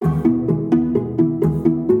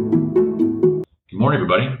morning,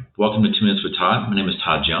 everybody. Welcome to 2 Minutes with Todd. My name is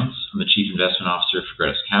Todd Jones. I'm the Chief Investment Officer for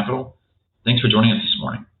Gratis Capital. Thanks for joining us this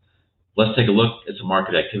morning. Let's take a look at some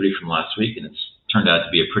market activity from last week, and it's turned out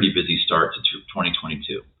to be a pretty busy start to 2022.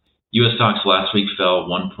 U.S. stocks last week fell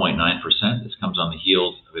 1.9%. This comes on the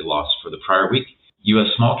heels of a loss for the prior week.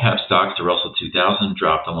 U.S. small cap stocks, the Russell 2000,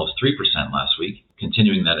 dropped almost 3% last week,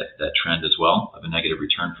 continuing that trend as well of a negative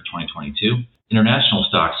return for 2022. International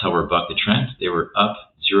stocks, however, bucked the trend. They were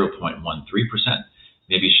up 0.13%,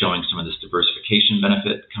 maybe showing some of this diversification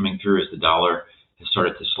benefit coming through as the dollar has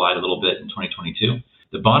started to slide a little bit in 2022.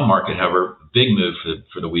 The bond market, however, a big move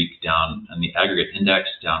for the week, down on the aggregate index,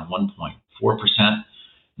 down 1.4%.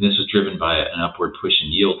 This was driven by an upward push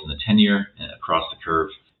in yields in the 10-year and across the curve,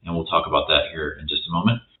 and we'll talk about that here in just a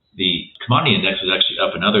moment. The commodity index was actually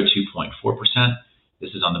up another 2.4%.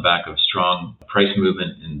 This is on the back of strong price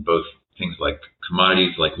movement in both things like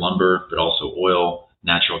commodities like lumber, but also oil,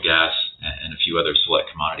 natural gas, and a few other select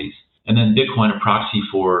commodities. And then Bitcoin, a proxy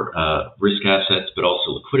for risk assets, but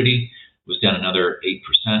also liquidity, was down another 8%,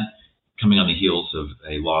 coming on the heels of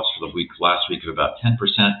a loss for the last week of about 10%.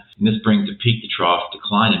 And this brings a peak to trough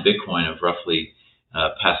decline in Bitcoin of roughly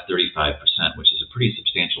past 35%, which is a pretty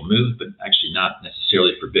substantial move, but actually not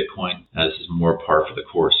necessarily for Bitcoin. This is more par for the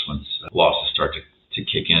course once losses start to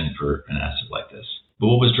kick in for an asset like this. But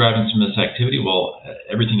what was driving some of this activity? Well,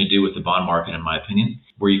 everything to do with the bond market, in my opinion,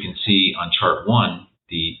 where you can see on chart 1,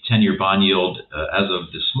 the 10-year bond yield as of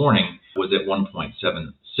this morning was at 1.76%,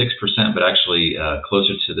 but actually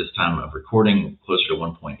closer to this time of recording, closer to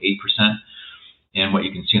 1.8%. And what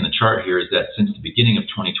you can see in the chart here is that since the beginning of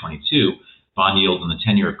 2022, bond yields on the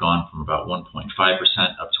 10-year have gone from about 1.5%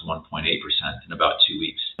 up to 1.8% in about 2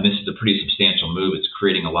 weeks. And this is a pretty substantial move. It's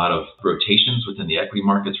creating a lot of rotations within the equity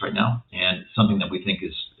markets right now, and something that we think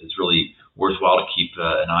is really worthwhile to keep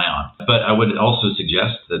an eye on. But I would also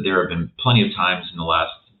suggest that there have been plenty of times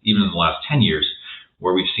even in the last 10 years,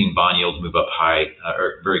 where we've seen bond yields move up high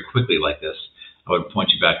or very quickly like this. I would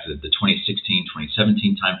point you back to the 2016,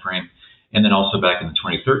 2017 timeframe, and then also back in the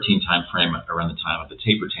 2013 timeframe around the time of the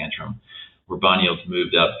taper tantrum, where bond yields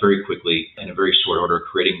moved up very quickly in a very short order,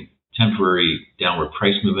 creating temporary downward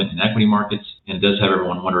price movement in equity markets. And it does have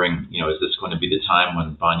everyone wondering, is this going to be the time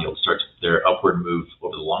when bond yields start their upward move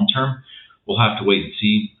over the long term? We'll have to wait and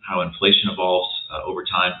see how inflation evolves over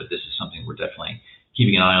time, but this is something we're definitely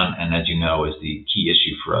keeping an eye on, and as you know, is the key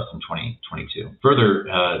issue for us in 2022. Further,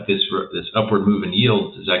 this upward move in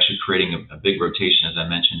yields is actually creating a big rotation, as I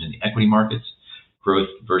mentioned, in the equity markets, growth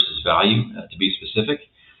versus value, to be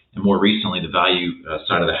specific. And more recently, the value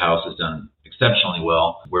side of the house has done exceptionally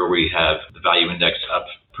well, where we have the value index up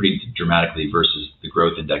pretty dramatically versus the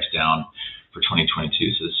growth index down for 2022.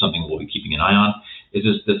 So this is something we'll be keeping an eye on. Does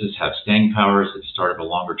this have staying power? Is it the start of a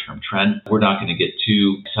longer-term trend? We're not going to get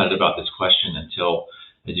too excited about this question until,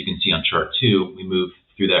 as you can see on chart 2, we move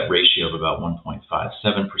through that ratio of about 1.57%,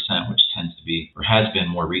 which tends to be, or has been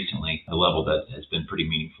more recently, a level that has been pretty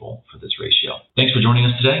meaningful for this ratio. Thanks for joining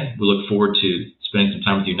us today. We look forward to spending some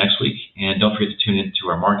time with you next week. And don't forget to tune in to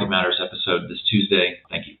our Market Matters episode this Tuesday.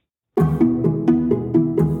 Thank you.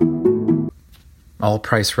 All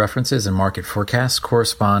price references and market forecasts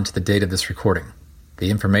correspond to the date of this recording.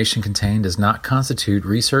 The information contained does not constitute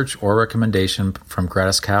research or recommendation from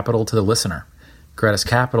Gratis Capital to the listener. Gratis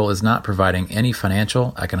Capital is not providing any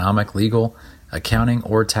financial, economic, legal, accounting,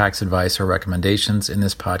 or tax advice or recommendations in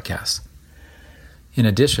this podcast. In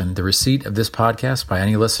addition, the receipt of this podcast by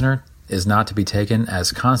any listener is not to be taken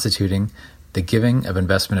as constituting the giving of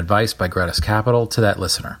investment advice by Gratis Capital to that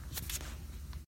listener.